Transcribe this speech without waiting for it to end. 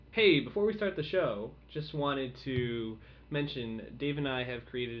Hey, before we start the show, just wanted to mention Dave and I have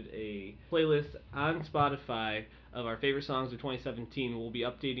created a playlist on Spotify of our favorite songs of 2017. We'll be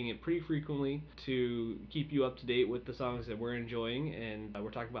updating it pretty frequently to keep you up to date with the songs that we're enjoying and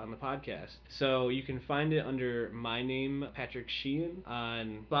we're talking about on the podcast. So you can find it under my name, Patrick Sheehan,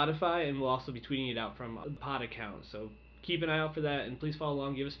 on Spotify, and we'll also be tweeting it out from the pod account. So keep an eye out for that, and please follow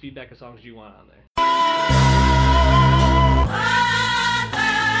along. Give us feedback of songs you want on there.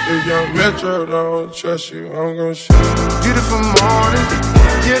 If young Metro don't trust you, I'm gon' shoot you. Beautiful morning,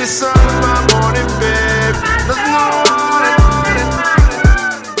 you're the sun of my morning, babe.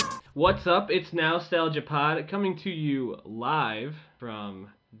 What's up? It's Nostalgia Pod coming to you live from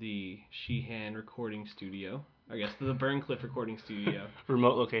the Sheehan recording studio. I guess the Burncliffe recording studio.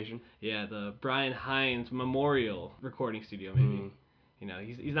 Remote location. Yeah, the Brian Hines Memorial recording studio, maybe. You know,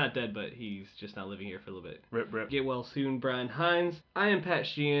 he's not dead, but he's just not living here for a little bit. Rip. Get well soon, Brian Hines. I am Pat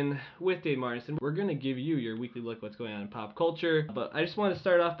Sheehan with Dave Martinson. We're going to give you your weekly look at what's going on in pop culture. But I just want to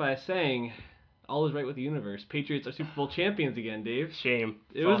start off by saying, all is right with the universe. Patriots are Super Bowl champions again, Dave. Shame.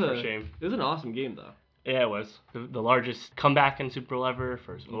 It was shame. It was an awesome game, though. Yeah, it was. The largest comeback in Super Bowl ever,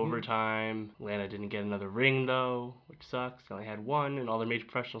 first overtime. Atlanta didn't get another ring, though, which sucks. They only had one in all their major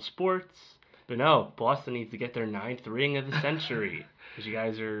professional sports. But no, Boston needs to get their 9th ring of the century. Because you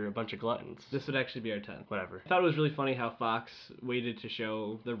guys are a bunch of gluttons. This would actually be our 10th. Whatever. I thought it was really funny how Fox waited to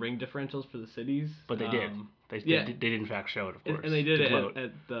show the ring differentials for the cities. But they did. They did in fact show it, of course. And they did it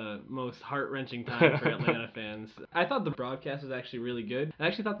at the most heart-wrenching time for Atlanta fans. I thought the broadcast was actually really good. I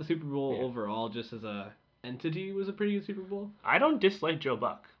actually thought the Super Bowl overall, just as a entity, was a pretty good Super Bowl. I don't dislike Joe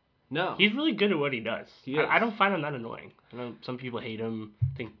Buck. No. He's really good at what he does. I don't find him that annoying. I know some people hate him,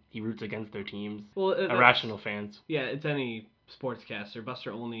 think he roots against their teams. Well, irrational fans. Yeah, it's any sportscaster.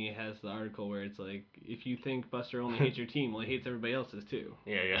 Buster Olney has the article where it's like, if you think Buster Olney hates your team, well, he hates everybody else's too.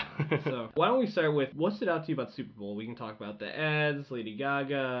 Yeah. So why don't we start with what stood out to you about the Super Bowl? We can talk about the ads, Lady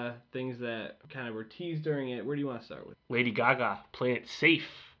Gaga, things that kind of were teased during it. Where do you want to start with? Lady Gaga playing it safe.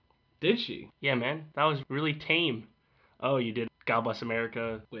 Did she? Yeah, man. That was really tame. Oh, you did God Bless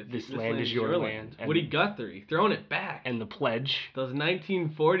America, this land is your land. And Woody Guthrie, throwing it back. And The Pledge. Those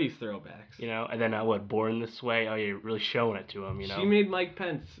 1940s throwbacks. You know, and then Born This Way? Oh, you're really showing it to him, you know. She made Mike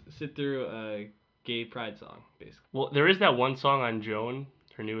Pence sit through a gay pride song, basically. Well, there is that one song on Joan,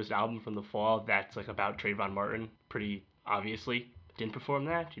 her newest album from the fall, that's like about Trayvon Martin, pretty obviously. Didn't perform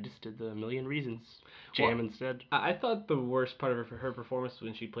that. She just did the A Million Reasons jam instead. I thought the worst part of her performance was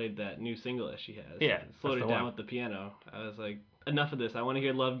when she played that new single that she has. Yeah, Slowed it down with the piano. I was like, enough of this. I want to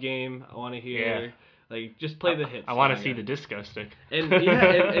hear Love Game. I want to hear like just play the hits. I want to see the disco stick. And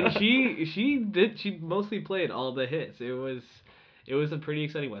and she mostly played all the hits. It was a pretty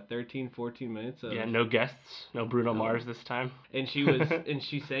exciting 14 minutes of no guests, no Bruno Mars this time. And she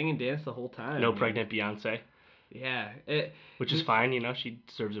sang and danced the whole time. No pregnant Beyonce. Yeah. Which is fine, you know, she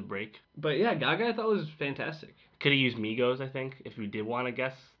deserves a break. But yeah, Gaga I thought was fantastic. Could have used Migos, I think, if we did want to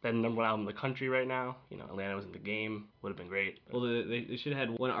guess. That number one album in the country right now. You know, Atlanta was in the game. Would have been great. Well, they should have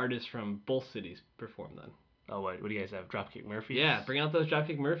had one artist from both cities perform then. Oh, what do you guys have? Dropkick Murphys? Yeah, bring out those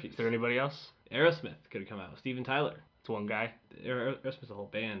Dropkick Murphys. Is there anybody else? Aerosmith could have come out. Steven Tyler. It's one guy. Aerosmith's a whole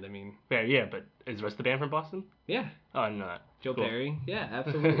band, I mean. Yeah, but is the rest of the band from Boston? Yeah. Oh, I didn't know that. Joe Cool. Perry. Yeah,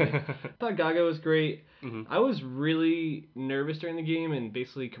 absolutely. I thought Gaga was great. I was really nervous during the game, and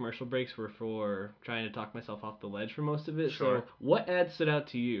basically commercial breaks were for trying to talk myself off the ledge for most of it. Sure. So what ad stood out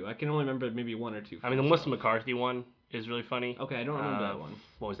to you? I can only remember maybe one or two. I mean, the Melissa McCarthy one is really funny. Okay, I don't remember that one.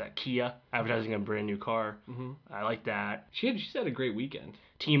 What was that? Kia advertising a brand new car. I like that. She's had a great weekend.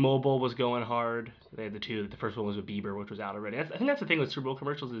 T-Mobile was going hard. They had the two. The first one was with Bieber, which was out already. I think that's the thing with Super Bowl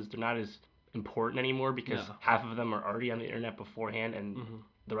commercials is they're not as important anymore because half of them are already on the internet beforehand and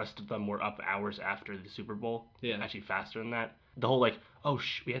the rest of them were up hours after the Super Bowl. Yeah. Actually faster than that. The whole like,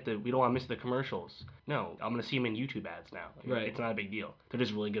 we don't want to miss the commercials. No, I'm gonna see them in YouTube ads now. Like, right. It's not a big deal. They're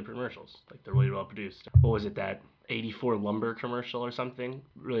just really good commercials. Like they're really well produced. What was it, that 84 lumber commercial or something?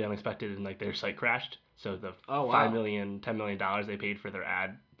 Really unexpected, and like their site crashed. So the $5 million, $10 million they paid for their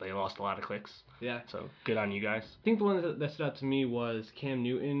ad, they lost a lot of clicks. Yeah. So good on you guys. I think the one that stood out to me was Cam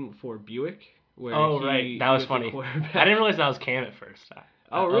Newton for Buick. Where right. That was funny. I didn't realize that was Cam at first.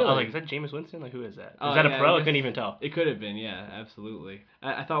 Oh, really? I was like, is that Jameis Winston? Like, who is that? Is that a pro? I couldn't even tell. It could have been, yeah, absolutely.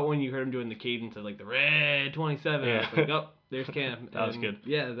 I thought when you heard him doing the cadence of, like, the red 27, I was like, oh, there's Cam. That was good.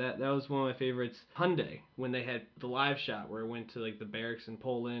 Yeah, that was one of my favorites. Hyundai, when they had the live shot where it went to, like, the barracks in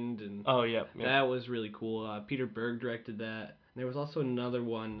Poland. And oh, yeah. That was really cool. Peter Berg directed that. And there was also another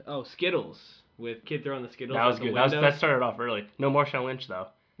one. Oh, Skittles, with Kid throwing the Skittles That was out good. the window. That started off early. No Marshawn Lynch, though.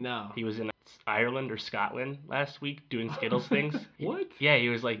 No. He was in Ireland or Scotland last week doing Skittles things. What? Yeah, he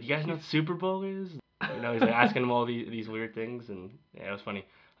was like, "You guys know what the Super Bowl is?" He's like asking them all these weird things, and yeah, it was funny.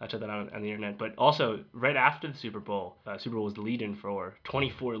 I checked that out on the internet. But also, right after the Super Bowl was the lead-in for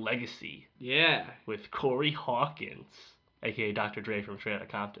 24 Legacy Yeah. with Corey Hawkins, aka Dr. Dre from Straight Outta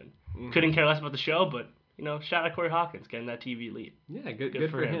Compton. Mhm. Couldn't care less about the show, but shout out Corey Hawkins getting that TV lead. Yeah,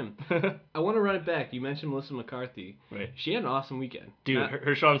 good for him. I want to run it back. You mentioned Melissa McCarthy. Right. She had an awesome weekend. Dude,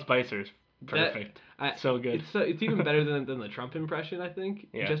 her Sean Spicer's perfect. So good. It's even better than the Trump impression, I think.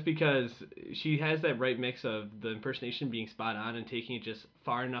 Yeah. Just because she has that right mix of the impersonation being spot on and taking it just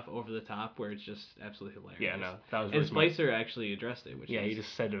far enough over the top where it's just absolutely hilarious. Yeah, no, that was And really smart. Spicer actually addressed it, which Yeah, is... he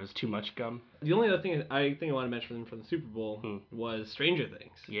just said it was too much gum. The only other thing I want to mention from the Super Bowl was Stranger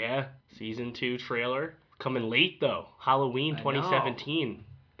Things. Yeah, season 2 trailer coming late though. Halloween I 2017.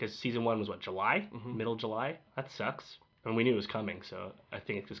 Because season 1 was what, July? Mhm. Middle July? That sucks. And we knew it was coming, so I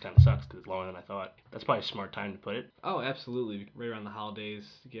think it just kind of sucks because it's longer than I thought. That's probably a smart time to put it. Oh, absolutely. Right around the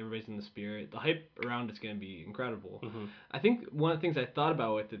holidays, get everybody's in the spirit. The hype around it's going to be incredible. Mm-hmm. I think one of the things I thought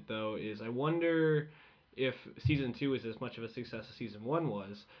about with it, though, is I wonder if Season 2 is as much of a success as Season 1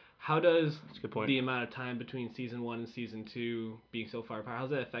 was. How does That's a good point. the amount of time between Season 1 and Season 2 being so far apart, how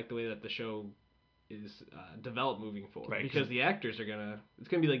does that affect the way that the show is developed moving forward? Right, Because the actors are it's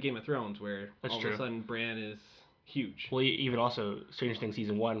going to be like Game of Thrones, where That's all true. of a sudden Bran is huge. Well, even also, Stranger Things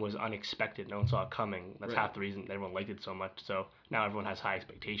season 1 was unexpected. No one saw it coming. That's Right. half the reason everyone liked it so much. So now everyone has high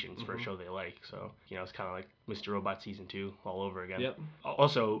expectations for a Mhm. show they like. So, it's kind of like Mr. Robot season 2 all over again. Yep.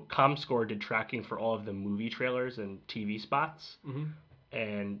 Also, ComScore did tracking for all of the movie trailers and TV spots. Mm-hmm.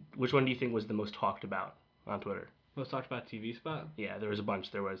 And which one do you think was the most talked about on Twitter? Let's talk about TV spot. Yeah, there was a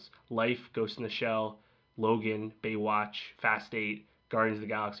bunch. There was Life, Ghost in the Shell, Logan, Baywatch, Fast 8, Guardians of the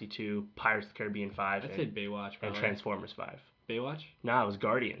Galaxy 2, Pirates of the Caribbean 5, I'd say Baywatch, and probably. Transformers 5. Baywatch? No, it was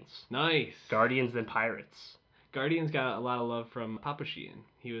Guardians. Nice. Guardians then Pirates. Guardians got a lot of love from Papa Sheehan.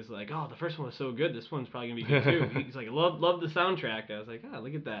 He was like, "Oh, the first one was so good. This one's probably gonna be good too." He's like, "Love the soundtrack." I was like, "Ah,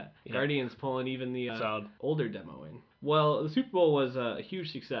 look at that." Yeah. Guardians pulling even the Solid. older demo in. Well, the Super Bowl was a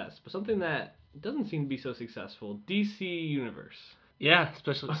huge success, but something that doesn't seem to be so successful: DC Universe. Yeah,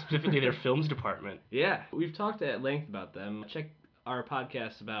 specifically their films department. Yeah, we've talked at length about them. Check our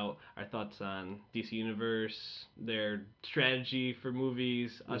podcast about our thoughts on DC Universe, their strategy for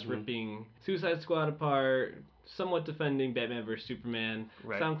movies, us Mhm. ripping Suicide Squad apart, somewhat defending Batman vs Superman,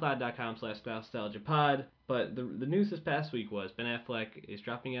 Right. SoundCloud.com/nostalgiapod. But the news this past week was Ben Affleck is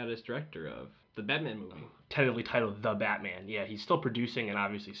dropping out as director of the Batman movie. Tentatively titled The Batman. Yeah, he's still producing and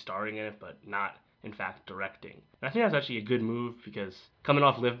obviously starring in it, but not, in fact, directing. And I think that's actually a good move because coming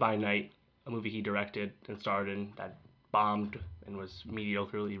off Live by Night, a movie he directed and starred in that bombed and was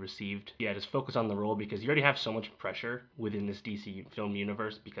mediocrely received. Yeah, just focus on the role because you already have so much pressure within this DC film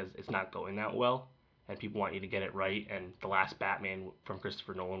universe because it's not going that well. And people want you to get it right, and the last Batman from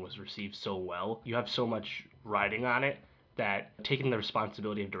Christopher Nolan was received so well. You have so much riding on it that taking the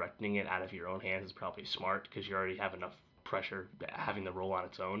responsibility of directing it out of your own hands is probably smart because you already have enough pressure having the role on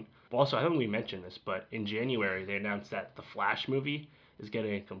its own. Also, I think we mentioned this, but in January they announced that the Flash movie is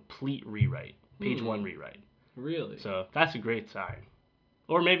getting a complete rewrite, page one rewrite. Really? So that's a great sign.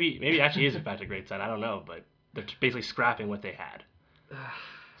 Or maybe it actually is in fact a great sign. I don't know, but they're basically scrapping what they had.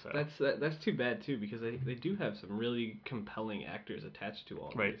 So. That's too bad too because they do have some really compelling actors attached to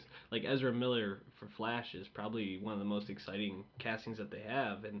all Right. these. Like Ezra Miller for Flash is probably one of the most exciting castings that they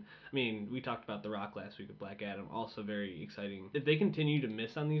have, and I mean we talked about The Rock last week with Black Adam, also very exciting. If they continue to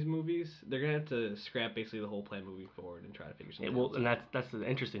miss on these movies, they're gonna have to scrap basically the whole plan moving forward and try to figure something else. And that's the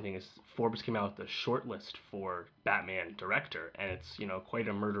interesting thing is Forbes came out with a short list for Batman director, and it's quite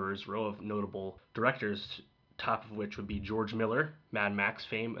a murderer's row of notable directors. Top of which would be George Miller, Mad Max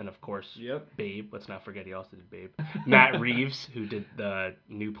fame, and of course, Yep. Babe. Let's not forget he also did Babe. Matt Reeves, who did the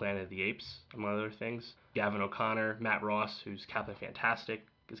new Planet of the Apes, among other things. Gavin O'Connor, Matt Ross, who's Captain Fantastic,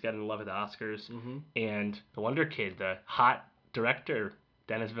 is getting love at the Oscars. Mm-hmm. And the Wonder Kid, the hot director,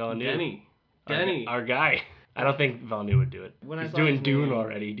 Denis Villeneuve. Denny. Our guy. I don't think Villeneuve would do it. When I He's saw doing his Dune name-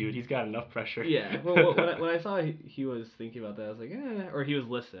 already, dude. He's got enough pressure. Yeah. Well, when I saw he was thinking about that, I was like, or he was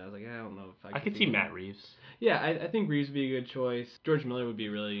listed. I was like, I don't know if I could see him. Matt Reeves. Yeah, I think Reeves would be a good choice. George Miller would be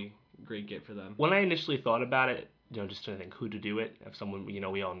a really great get for them. When I initially thought about it, just trying to think who to do it, if someone we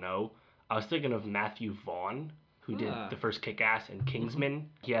all know, I was thinking of Matthew Vaughn, who did the first Kick-Ass and Kingsman.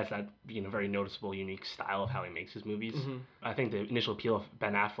 He has that very noticeable, unique style of how he makes his movies. Mm-hmm. I think the initial appeal of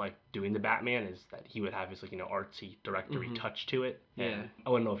Ben Affleck doing the Batman is that he would have his artsy directory touch to it. Yeah. And I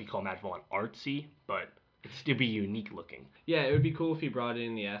wouldn't know if you call Matt Vaughn artsy, but it'd be unique looking. Yeah, it would be cool if he brought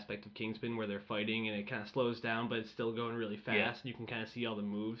in the aspect of Kingsman where they're fighting and it kind of slows down, but it's still going really fast. Yeah. And you can kind of see all the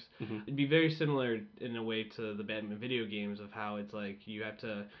moves. Mm-hmm. It'd be very similar in a way to the Batman video games of how it's like you have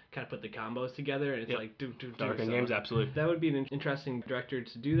to kind of put the combos together and it's like do. Dark games, absolutely. That would be an interesting director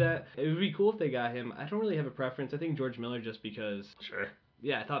to do that. It would be cool if they got him. I don't really have a preference. I think George Miller just because. Sure.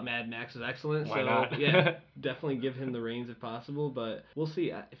 Yeah, I thought Mad Max was excellent. Why so not? yeah, definitely give him the reins if possible. But we'll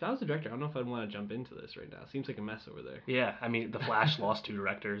see. If I was the director, I don't know if I'd want to jump into this right now. Seems like a mess over there. Yeah, I mean, The Flash lost 2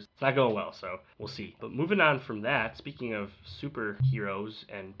 directors. It's not going well, so we'll see. But moving on from that, speaking of superheroes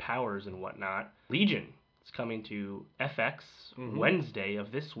and powers and whatnot, Legion is coming to FX Wednesday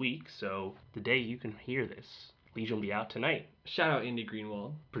of this week. So the day you can hear this, Legion will be out tonight. Shout out Andy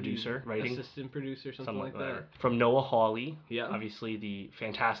Greenwald. Producer, writing. Assistant producer, something like that. From Noah Hawley. Yeah. Obviously the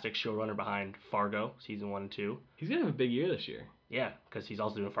fantastic showrunner behind Fargo, season 1 and 2. He's going to have a big year this year. Yeah, because he's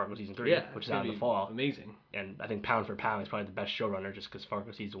also doing Fargo season 3, which is out in the fall. Amazing. And I think pound for pound, he's probably the best showrunner just because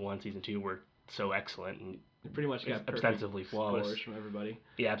Fargo season 1, season 2 were so excellent and pretty much got ostensibly flawless scores from everybody.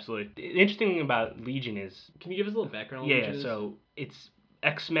 Yeah, absolutely. The interesting thing about Legion is... Can you give us a little background on Legion? Legion? So it's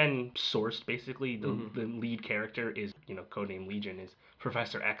X-Men sourced, basically. The lead character is, codename Legion, is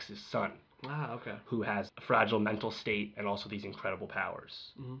Professor X's son. Ah, okay. Who has a fragile mental state and also these incredible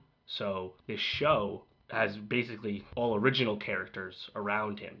powers. Mm-hmm. So this show has basically all original characters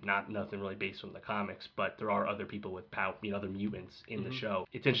around him, nothing really based on the comics, but there are other people with power, other mutants in the show.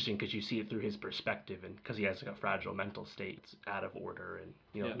 It's interesting because you see it through his perspective, and because he has like a fragile mental state, it's out of order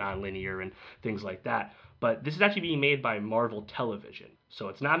and non-linear and things like that. But this is actually being made by Marvel Television, so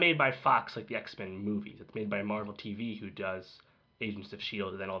it's not made by Fox like the X-Men movies. It's made by Marvel TV, who does Agents of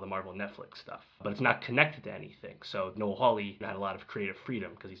S.H.I.E.L.D. and then all the Marvel Netflix stuff. But it's not connected to anything. So Noah Hawley had a lot of creative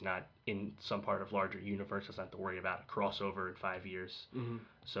freedom because he's not in some part of larger universe. Doesn't have to worry about a crossover in 5 years. Mm-hmm.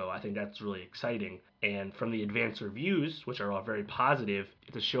 So I think that's really exciting. And from the advanced reviews, which are all very positive,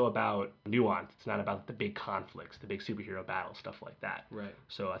 it's a show about nuance. It's not about the big conflicts, the big superhero battles, stuff like that. Right.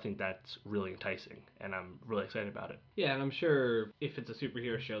 So I think that's really enticing, and I'm really excited about it. Yeah, and I'm sure if it's a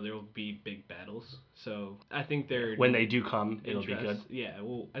superhero show, there will be big battles. So I think when they do come, it'll be good. Yeah,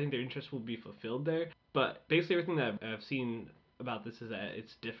 well, I think their interest will be fulfilled there. But basically everything that I've seen about this is that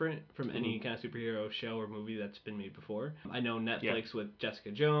it's different from any kind of superhero show or movie that's been made before. I know Netflix with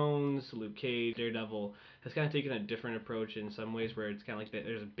Jessica Jones, Luke Cage, Daredevil has kind of taken a different approach in some ways where it's kind of like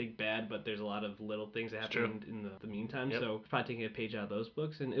there's a big bad, but there's a lot of little things that happen in the meantime. So probably taking a page out of those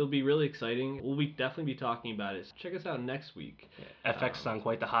books, and it'll be really exciting. We'll definitely be talking about it. So check us out next week. Yeah. FX is on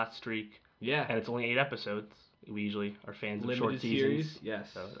quite the hot streak. Yeah. And it's only 8 episodes. We usually are fans of limited short seasons. Series,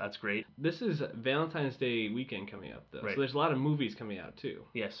 yes. So that's great. This is Valentine's Day weekend coming up, though. Right. So there's a lot of movies coming out, too.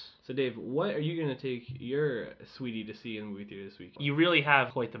 Yes. So, Dave, what are you going to take your sweetie to see in the movie theater this week? You really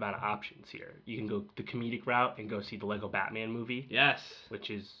have quite the amount of options here. You can go the comedic route and go see the Lego Batman movie. Yes. Which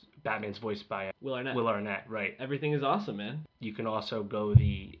is Batman's voiced by Will Arnett. Will Arnett, right. Everything is awesome, man. You can also go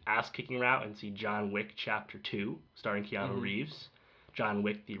the ass-kicking route and see John Wick Chapter 2, starring Keanu Reeves. John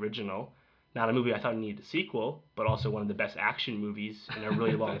Wick, the original. Not a movie I thought needed a sequel, but also one of the best action movies in a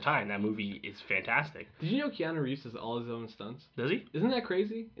really long time. That movie is fantastic. Did you know Keanu Reeves does all his own stunts? Does he? Isn't that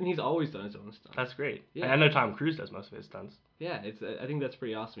crazy? And he's always done his own stunts. That's great. Yeah. I know Tom Cruise does most of his stunts. Yeah, I think that's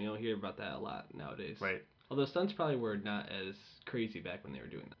pretty awesome. You don't hear about that a lot nowadays. Right. Although stunts probably were not as crazy back when they were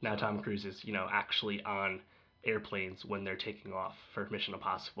doing that. Now Tom Cruise is, actually on airplanes when they're taking off for Mission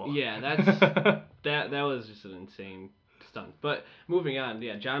Impossible. Yeah, that's that was just an insane stunt. But moving on,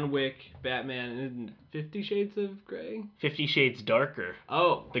 yeah, John Wick, Batman, and 50 Shades of Grey? 50 Shades Darker.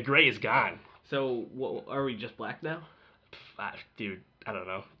 Oh. The gray is gone. So, are we just black now? Dude, I don't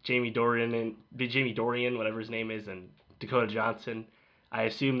know. Jamie Dorian, whatever his name is, and Dakota Johnson. I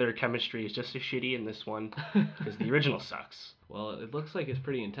assume their chemistry is just as shitty in this one, because the original sucks. Well, it looks like it's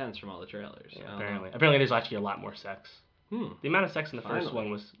pretty intense from all the trailers. Yeah, apparently there's actually a lot more sex. The amount of sex in the Finally. first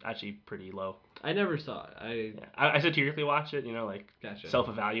one was actually pretty low. I never saw it. I satirically watch it, Gotcha.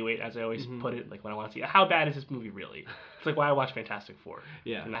 self-evaluate, as I always put it, like when I want to see how bad is this movie really. It's like why I watch Fantastic Four.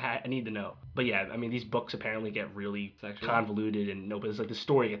 Yeah. And I need to know. But yeah, I mean, these books apparently get really Sexual? convoluted but it's like the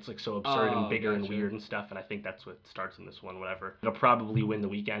story gets like so absurd and bigger and gotcha. weird and stuff, and I think that's what starts in this one, whatever. It'll probably win the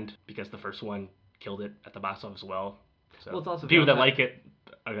weekend because the first one killed it at the box office as well. So it's also people that like it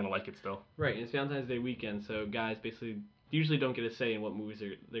are going to like it still. Right, and it's Valentine's Day weekend, so guys basically usually don't get a say in what movies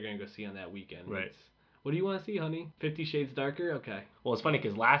they're going to go see on that weekend. Right. It's What do you want to see, honey? 50 Shades Darker? Okay. Well, it's funny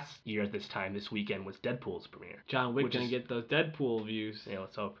because last year at this time, this weekend was Deadpool's premiere. John Wick Which gonna is- get those Deadpool views. Yeah,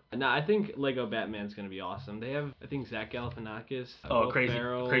 let's hope. No, I think Lego Batman's gonna be awesome. They have, I think, Zach Galifianakis. Oh, Will crazy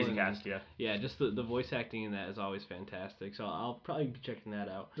Ferrell, and- cast, yeah. Yeah, just the voice acting in that is always fantastic. So I'll probably be checking that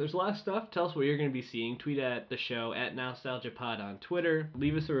out. There's a lot of stuff. Tell us what you're going to be seeing. Tweet at the show at NostalgiaPod on Twitter.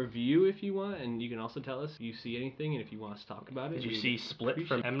 Leave us a review if you want, and you can also tell us if you see anything and if you want us to talk about it. Did you We'd see Split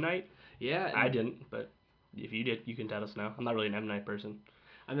from appreciate- M. Night? Yeah. I didn't, but if you did, you can tell us now. I'm not really an M. Night person.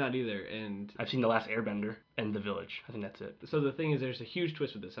 I'm not either. And I've seen The Last Airbender and The Village. I think that's it. so the thing is, there's a huge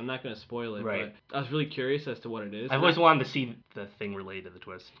twist with this. I'm not going to spoil it, Right. but I was really curious as to what it is. I've always wanted to see the thing related to the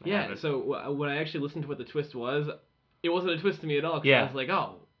twist. I Yeah, haven't. so when I actually listened to what the twist was, it wasn't a twist to me at all. 'Cause Yeah. I was like,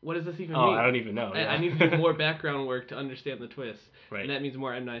 oh, what does this even Oh, mean? I don't even know. I need to do more background work to understand the twist. Right. And that means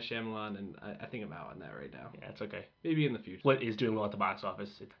more M. Night Shyamalan, and I think I'm out on that right now. Yeah, it's okay. Maybe in the future. What is doing well at the box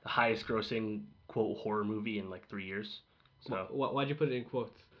office? It's the highest grossing, quote, horror movie in like 3 years. So, Why'd you put it in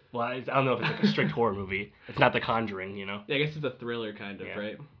quotes? well, I don't know if it's like a strict horror movie. It's not The Conjuring, you know? Yeah, I guess it's a thriller kind of, Yeah.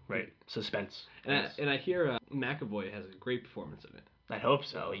 right? Right. Suspense. And Yes. I hear McAvoy has a great performance in it. I hope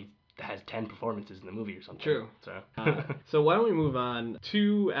so. He has 10 performances in the movie or something. True. So. So why don't we move on?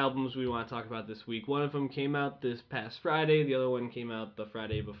 2 albums we want to talk about this week. One of them came out this past Friday. The other one came out the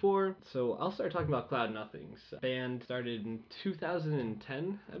Friday before. So I'll start talking about Cloud Nothings. A band started in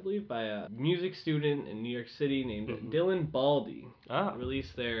 2010, I believe, by a music student in New York City named Dylan Baldy. Oh.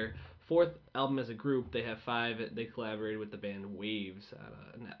 Released their 4th album as a group. They have 5. They collaborated with the band Waves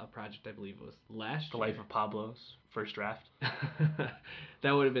on a project I believe was last The year. Life of Pablo's first draft.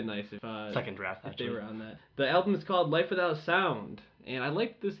 That would have been nice if Second draft, if actually. they were on that. The album is called Life Without Sound, and I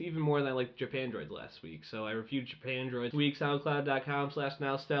liked this even more than I liked Japandroids last week. So I reviewed Japandroids this week,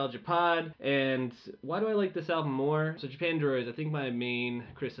 SoundCloud.com/nostalgiapod. And why do I like this album more? So Japandroids, I think my main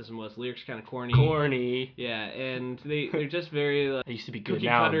criticism was lyrics kind of corny. Corny. Yeah, and they're just very They used to be good, cookie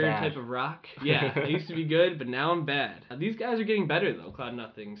now I'm cutter bad. type of rock. Yeah, I used to be good, but now I'm bad. These guys are getting better though, Cloud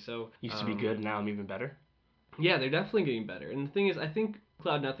Nothing. So Used to be good, now I'm even better. yeah, they're definitely getting better. And the thing is, I think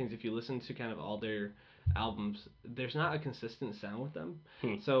Cloud Nothings, if you listen to kind of all their albums, there's not a consistent sound with them.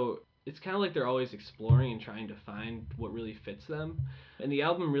 So it's kind of like they're always exploring and trying to find what really fits them. And the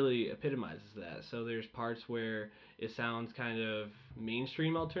album really epitomizes that. So there's parts where it sounds kind of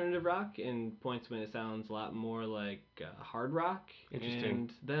mainstream alternative rock, and points when it sounds a lot more like hard rock. Interesting.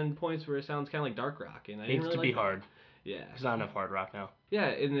 And then points where it sounds kind of like dark rock. And I didn't Needs really to be like that. hard. Yeah. There's not enough hard rock now. Yeah,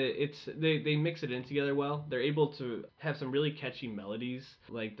 and they mix it in together well. They're able to have some really catchy melodies,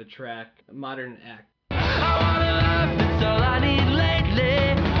 like the track Modern Act.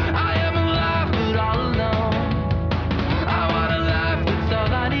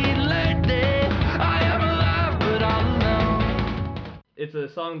 It's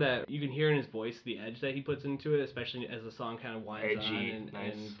a song that you can hear in his voice, the edge that he puts into it, especially as the song kind of winds Edgy, on and,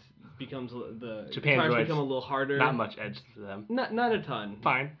 nice. and becomes the Japan guitars droids, become a little harder. Not much edge to them. Not a ton.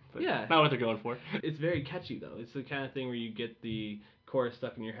 Fine. But Yeah. Not what they're going for. It's very catchy though. It's the kind of thing where you get the chorus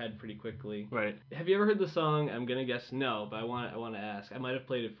stuck in your head pretty quickly. Right. Have you ever heard the song? I'm gonna guess no, but I want to ask. I might have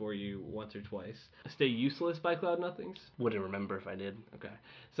played it for you once or twice. Stay Useless by Cloud Nothings. Wouldn't remember if I did. Okay,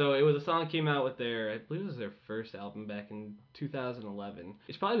 so it was a song that came out with their, I believe it was their first album back in 2011.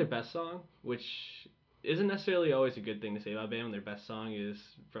 It's probably their best song, which isn't necessarily always a good thing to say about a band when their best song is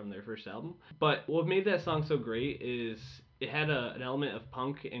from their first album. But what made that song so great is it had an element of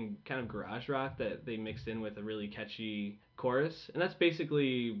punk and kind of garage rock that they mixed in with a really catchy chorus, and that's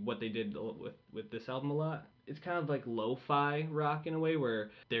basically what they did with this album a lot. It's kind of like lo-fi rock in a way,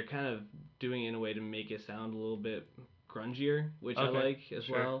 where they're kind of doing it in a way to make it sound a little bit grungier, which I Okay, like as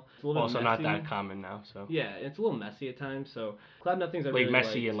sure. well. It's a little Also bit not messy. that common now, so. Yeah, it's a little messy at times. So Cloud Nothings I Like really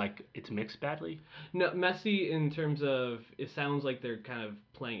messy liked. and like it's mixed badly? No, messy in terms of it sounds like they're kind of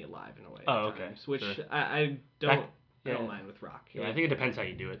playing it live in a way. Oh, at okay, times, which sure. I yeah. don't mind with rock. Yeah, I think it depends how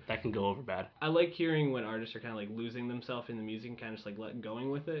you do it. That can go over bad. I like hearing when artists are kind of like losing themselves in the music and kind of just like letting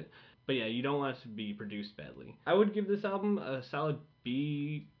going with it. But yeah, you don't want it to be produced badly. I would give this album a solid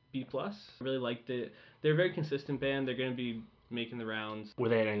B+. I really liked it. They're a very consistent band. They're going to be making the rounds. Were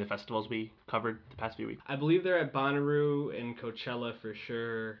they at any of the festivals we covered the past few weeks? I believe they're at Bonnaroo and Coachella for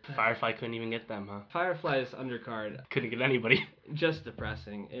sure. Firefly couldn't even get them, huh? Firefly's undercard, Couldn't get anybody. just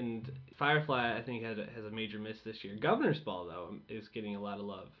depressing. And Firefly, I think, has a major miss this year. Governor's Ball, though, is getting a lot of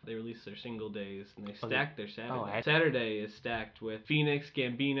love. They released their single days, and they stacked their Saturday. Oh, Saturday is stacked with Phoenix,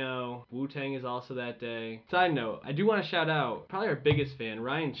 Gambino, Wu-Tang is also that day. Side note, I do want to shout out probably our biggest fan,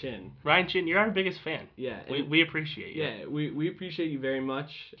 Ryan Chin. Ryan Chin, you're our biggest fan. Yeah. We appreciate you. Yeah, we appreciate you very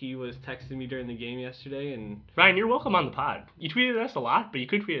much. He was texting me during the game yesterday, and Ryan, you're welcome on the pod. You tweeted us a lot, but you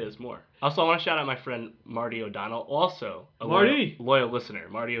could tweet us more. Also, I want to shout out my friend Marty O'Donnell, also a Marty! loyal listener,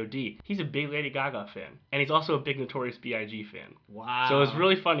 Marty OD. He's a big Lady Gaga fan, and he's also a big Notorious B.I.G. fan. Wow. So it was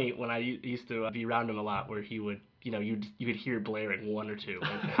really funny when I used to be around him a lot, where he would, you could hear blaring one or two,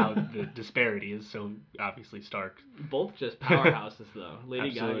 and how the disparity is so obviously stark. Both just powerhouses, though. Lady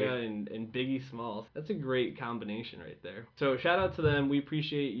Absolutely. Gaga and Biggie Smalls. That's a great combination right there. So shout out to them. We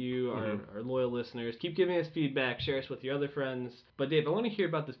appreciate you, our loyal listeners. Keep giving us feedback. Share us with your other friends. But Dave, I want to hear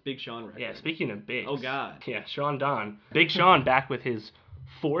about this Big Sean record. Yeah, speaking of bigs. Oh, God. Yeah, Sean Don. Big Sean back with his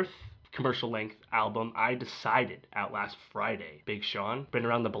 4th commercial-length album, I Decided, out last Friday. Big Sean, been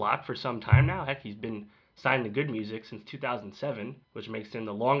around the block for some time now. Heck, he's been signed to Good Music since 2007, which makes him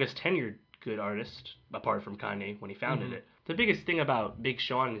the longest tenured Good artist, apart from Kanye when he founded it. The biggest thing about Big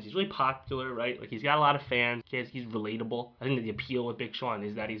Sean is he's really popular, right? Like, he's got a lot of fans. He's relatable. I think the appeal with Big Sean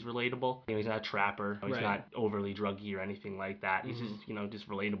is that he's relatable. He's not a trapper. He's Right. not overly druggy or anything like that. He's just, just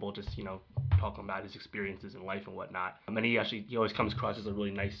relatable, just, talking about his experiences in life and whatnot. And he always comes across as a really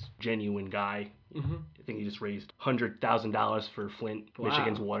nice, genuine guy. I think he just raised $100,000 for Flint, Wow.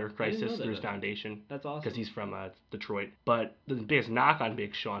 Michigan's water I didn't crisis know through his that. foundation. That's awesome. Because he's from Detroit. But the biggest knock on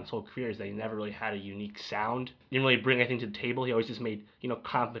Big Sean's whole career is that he never really had a unique sound. He didn't really bring anything to the table. He always just made,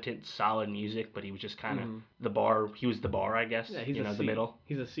 competent, solid music, but he was just kind of the bar. He was the bar, I guess. Yeah, he's a C. The middle.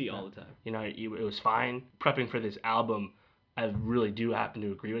 He's a C all the time. It was fine. Prepping for this album, I really do happen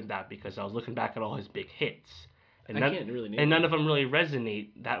to agree with that, because I was looking back at all his big hits. And I can't really name And none them. of them really resonate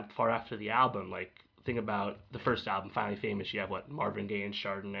that far after the album. Like, think about the first album, Finally Famous. You have Marvin Gaye and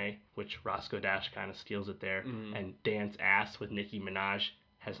Chardonnay, which Roscoe Dash kind of steals it there, and Dance Ass with Nicki Minaj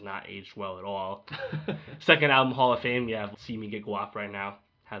has not aged well at all. Second album, Hall of Fame, you have See Me Get Guap Right Now,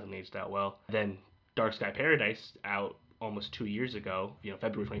 hasn't aged that well. Then Dark Sky Paradise, out almost 2 years ago,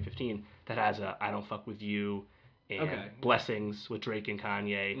 February 2015, that has I Don't Fuck With You, and Blessings with Drake and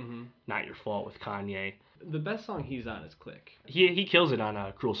Kanye, Not Your Fault with Kanye. The best song he's on is Click. He kills it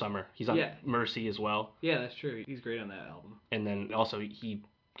on Cruel Summer. He's on Mercy as well. Yeah, that's true. He's great on that album. And then also he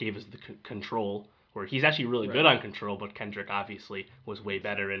gave us the Control, where he's actually really good on Control, but Kendrick obviously was way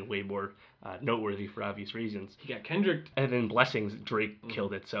better and way more noteworthy for obvious reasons. He got Kendrick. And then Blessings, Drake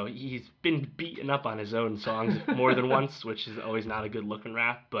killed it. So he's been beaten up on his own songs more than once, which is always not a good looking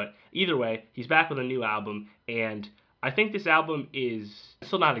rap. But either way, he's back with a new album, and I think this album is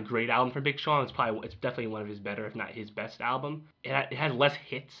still not a great album for Big Sean. It's definitely one of his better, if not his best album. It has less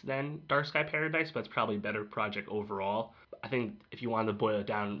hits than Dark Sky Paradise, but it's probably a better project overall. I think if you wanted to boil it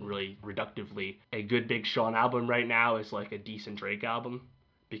down really reductively, a good Big Sean album right now is like a decent Drake album,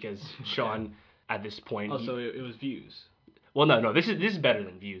 because Sean at this point. Oh, so it was Views. Well, no, this is better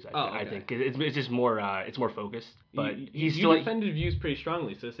than Views. I okay. think it's just more it's more focused. But you defended Views pretty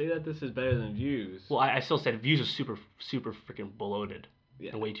strongly, so say that this is better than Views. Well, I still said Views is super freaking bloated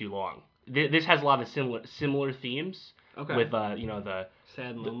and way too long. This has a lot of similar themes. Okay. With the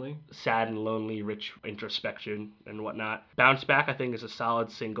sad and lonely, rich introspection and whatnot. Bounce Back, I think, is a solid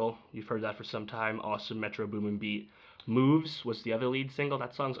single. You've heard that for some time. Awesome Metro Boomin' Beat. Moves was the other lead single.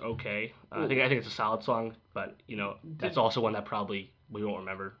 That song's okay. I think it's a solid song, but that's also one that probably we won't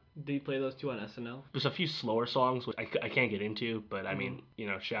remember. Did you play those two on SNL? There's a few slower songs which I can't get into, but I mean,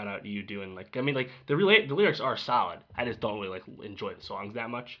 shout out to you doing the lyrics are solid. I just don't really enjoy the songs that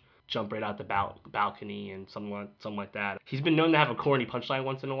much. Jump Right Out the Balcony and something like that. He's been known to have a corny punchline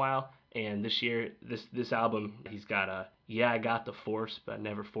once in a while, and this year, this album, he's got I got the force, but I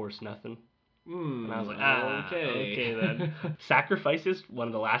never forced nothing. And I was like, okay then. Sacrifices, one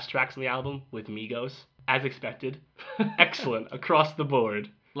of the last tracks on the album with Migos, as expected. Excellent across the board.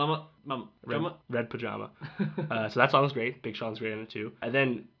 Red Pajama. So that song's great. Big Sean's great in it too. And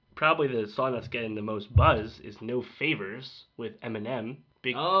then probably the song that's getting the most buzz is No Favors with Eminem.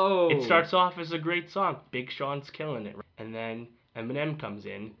 It starts off as a great song. Big Sean's killing it. And then Eminem comes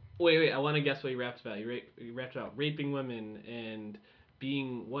in. Wait, I want to guess what he raps about. He raps about raping women and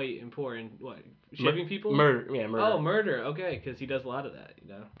being white and poor and what? Shaving people? Murder. Oh, murder. Okay, because he does a lot of that,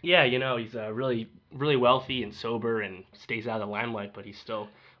 Yeah, he's really, really wealthy and sober and stays out of the limelight, but he still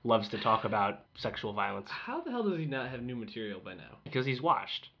loves to talk about sexual violence. How the hell does he not have new material by now? Because he's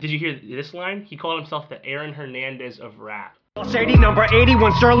washed. Did you hear this line? He called himself the Aaron Hernandez of rap. Shady number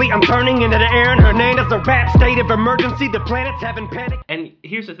 81, surely I'm turning into the Aaron Hernandez, the rap state of emergency, the planet's having panic. And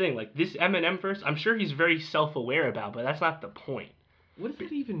here's the thing, this Eminem verse, I'm sure he's very self-aware about, but that's not the point. What does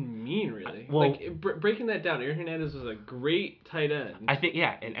that even mean, really? Well- Breaking that down, Aaron Hernandez was a great tight end. I think,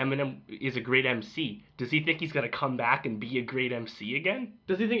 yeah, and Eminem is a great MC. Does he think he's going to come back and be a great MC again?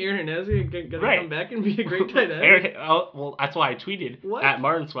 Does he think Aaron Hernandez is going to Right. come back and be a great tight end? Well, that's why I tweeted What? at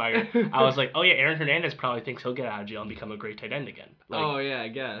Martin Swagger. I was like, oh yeah, Aaron Hernandez probably thinks he'll get out of jail and become a great tight end again. Like, Oh, yeah, I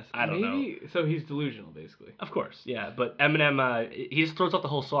guess. I don't know. Maybe, so he's delusional, basically. Of course, yeah. But Eminem, he just throws out the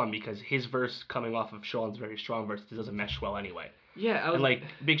whole song because his verse coming off of Sean's very strong verse doesn't mesh well anyway. Yeah, I was And like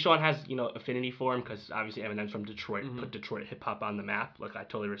Big Sean has, affinity for him because obviously Eminem's from Detroit, Mm-hmm. put Detroit hip hop on the map. Like I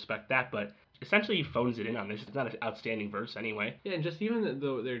totally respect that, but essentially he phones it in on this. It's not an outstanding verse anyway. Yeah, and just even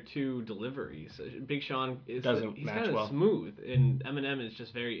though they're two deliveries, Big Sean is Doesn't he's match kind of well. smooth, and Eminem is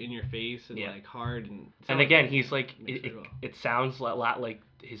just very in your face and Yeah. like hard and. And again, he's like Mixed very well. it sounds a lot like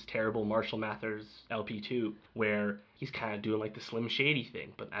his terrible Marshall Mathers LP2, where he's kind of doing like the Slim Shady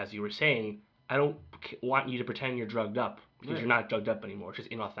thing. But as you were saying, I don't want you to pretend you're drugged up because Right. you're not drugged up anymore. It's just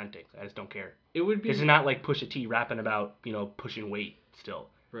inauthentic. I just don't care. It would be This is not like Pusha T rapping about pushing weight still.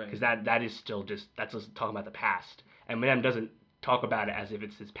 right. Because that is still that's just talking about the past. And Eminem doesn't talk about it as if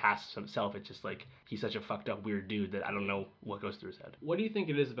it's his past himself. It's just like he's such a fucked up weird dude that I don't know what goes through his head. What do you think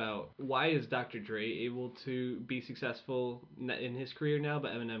it is about why is Dr. Dre able to be successful in his career now,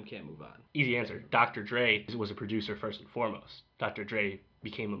 but Eminem can't move on? Easy answer. Dr. Dre was a producer first and foremost. Dr. Dre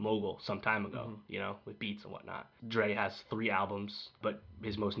became a mogul some time ago, with beats and whatnot. Dre has 3 albums, but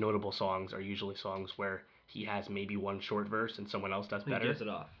his most notable songs are usually songs where he has maybe one short verse and someone else does He better. gives it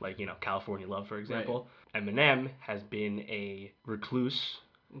off. Like, California Love, for example. Eminem has been a recluse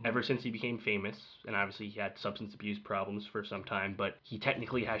ever since he became famous, and obviously he had substance abuse problems for some time, but he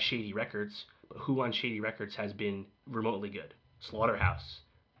technically has Shady Records, but who on Shady Records has been remotely good? Slaughterhouse.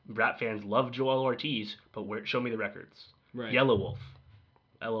 Rap fans love Joel Ortiz, but show me the records. Right. Yellow Wolf.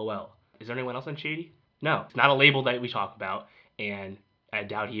 LOL. Is there anyone else on Shady? No. It's not a label that we talk about, and I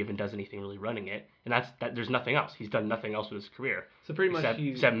doubt he even does anything really running it. And there's nothing else. He's done nothing else with his career. So pretty much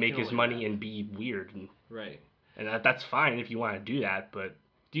except make he his can money only and be weird. Right. And that's fine if you want to do that, but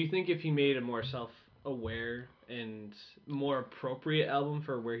Do you think if he made a more self-aware and more appropriate album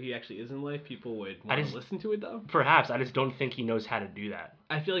for where he actually is in life, people would want to listen to it, though? perhaps. I just don't think he knows how to do that.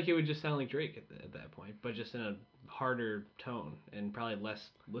 I feel like it would just sound like Drake at that point, but just in a harder tone and probably less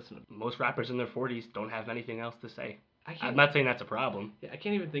listenable. Most rappers in their 40s don't have anything else to say. I I'm can't, not saying that's a problem. I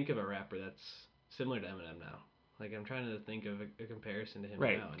can't even think of a rapper that's similar to Eminem now. Like, I'm trying to think of a comparison to him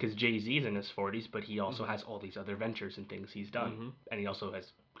Right, now. and- because Jay-Z's in his 40s, but he also has all these other ventures and things he's done. And he also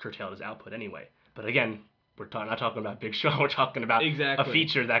has curtailed his output anyway. But again, we're not talking about Big Sean, we're talking about Exactly. a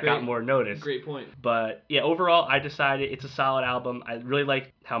feature that got more notice. Great point. But yeah, overall, I decided it's a solid album. I really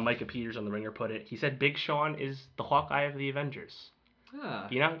like how Micah Peters on The Ringer put it. He said Big Sean is the Hawkeye of the Avengers. Ah,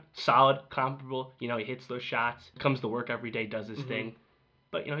 Solid, comparable. He hits those shots, comes to work every day, does his thing.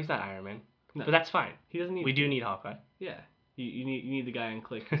 But he's not Iron Man. No. But that's fine. he doesn't need. We do need Hawkeye. Yeah, you need the guy on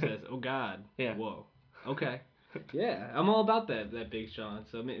Click who says, "Oh God." Yeah. Whoa. Okay. Yeah, I'm all about that Big Sean.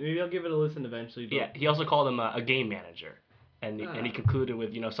 So maybe I'll give it a listen eventually. But Yeah, he also called him a game manager. And he concluded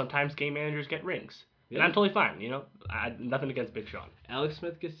with, sometimes game managers get rings. And Yeah. I'm totally fine, nothing against Big Sean. Alex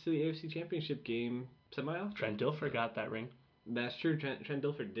Smith gets to the AFC Championship game semi-often. Trent Dilfer got that ring. That's true. Trent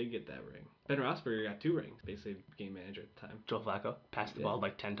Dilfer did get that ring. Ben Roethlisberger got 2 rings, basically game manager at the time. Joe Flacco passed the ball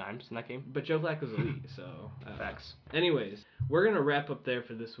like 10 times in that game. But Joe Flacco's elite, so... Facts. Anyways, we're going to wrap up there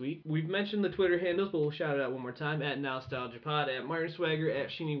for this week. We've mentioned the Twitter handles, but we'll shout it out one more time. At NostalgiaPod, at Martin Swagger, at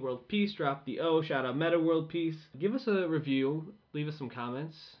Sheeny World Peace. Drop the O. Shout out Meta World Peace. Give us a review. Leave us some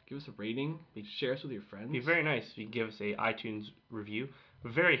comments. Give us a rating. Share us with your friends. It'd be very nice if you give us a iTunes review.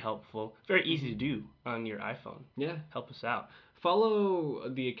 Very helpful. Very easy to do on your iPhone. Yeah. Help us out. Follow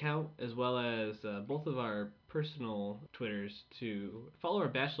the account as well as both of our personal Twitters to follow our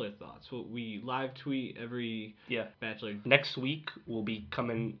Bachelor thoughts. We live tweet every Bachelor. Next week, we'll be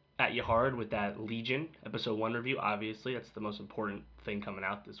coming at you hard with that Legion Episode 1 review. Obviously, that's the most important thing coming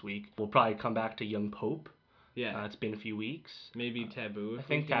out this week. We'll probably come back to Young Pope. Yeah. It's been a few weeks. Maybe Taboo. I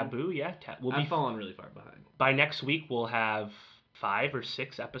think Taboo, yeah. I've fallen really far behind. By next week, we'll have 5 or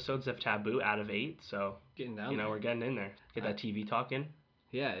 6 episodes of Taboo out of 8. So, getting down there. we're getting in there. Get that TV talk in.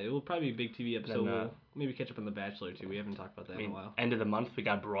 Yeah, it will probably be a big TV episode. Then, we'll maybe catch up on The Bachelor, too. We haven't talked about that in a while. End of the month, we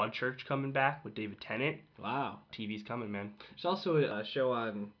got Broadchurch coming back with David Tennant. Wow. TV's coming, man. There's also a show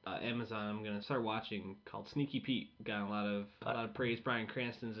on Amazon I'm going to start watching called Sneaky Pete. Got a lot of praise. Bryan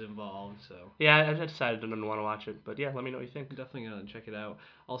Cranston's involved, so... Yeah, I decided I didn't want to watch it, but yeah, let me know what you think. I'm definitely going to check it out.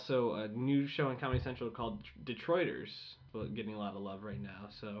 Also, a new show on Comedy Central called Detroiters, getting a lot of love right now,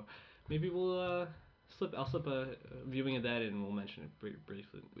 so maybe we'll I'll slip a viewing of that in, and we'll mention it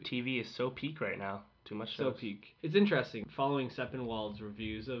briefly. TV is so peak right now. Too much So shows. peak. It's interesting. Following Sepinwald's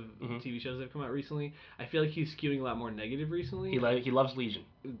reviews of TV shows that have come out recently, I feel like he's skewing a lot more negative recently. He loves Legion,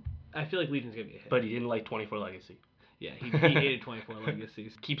 I feel like Legion's gonna be a hit. but he didn't like 24 Legacy. Yeah, he hated 24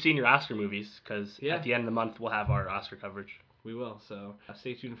 Legacies. Keep seeing your Oscar movies, because Yeah. at the end of the month we'll have our Oscar coverage. We will, so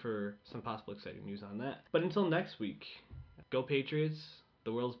stay tuned for some possible exciting news on that. But until next week, go Patriots.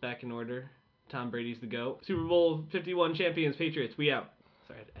 The world's back in order. Tom Brady's the GOAT. Super Bowl 51 champions, Patriots. We out.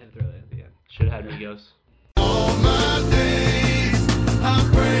 Sorry, I had to throw that at the end. Should have had Migos. All my days,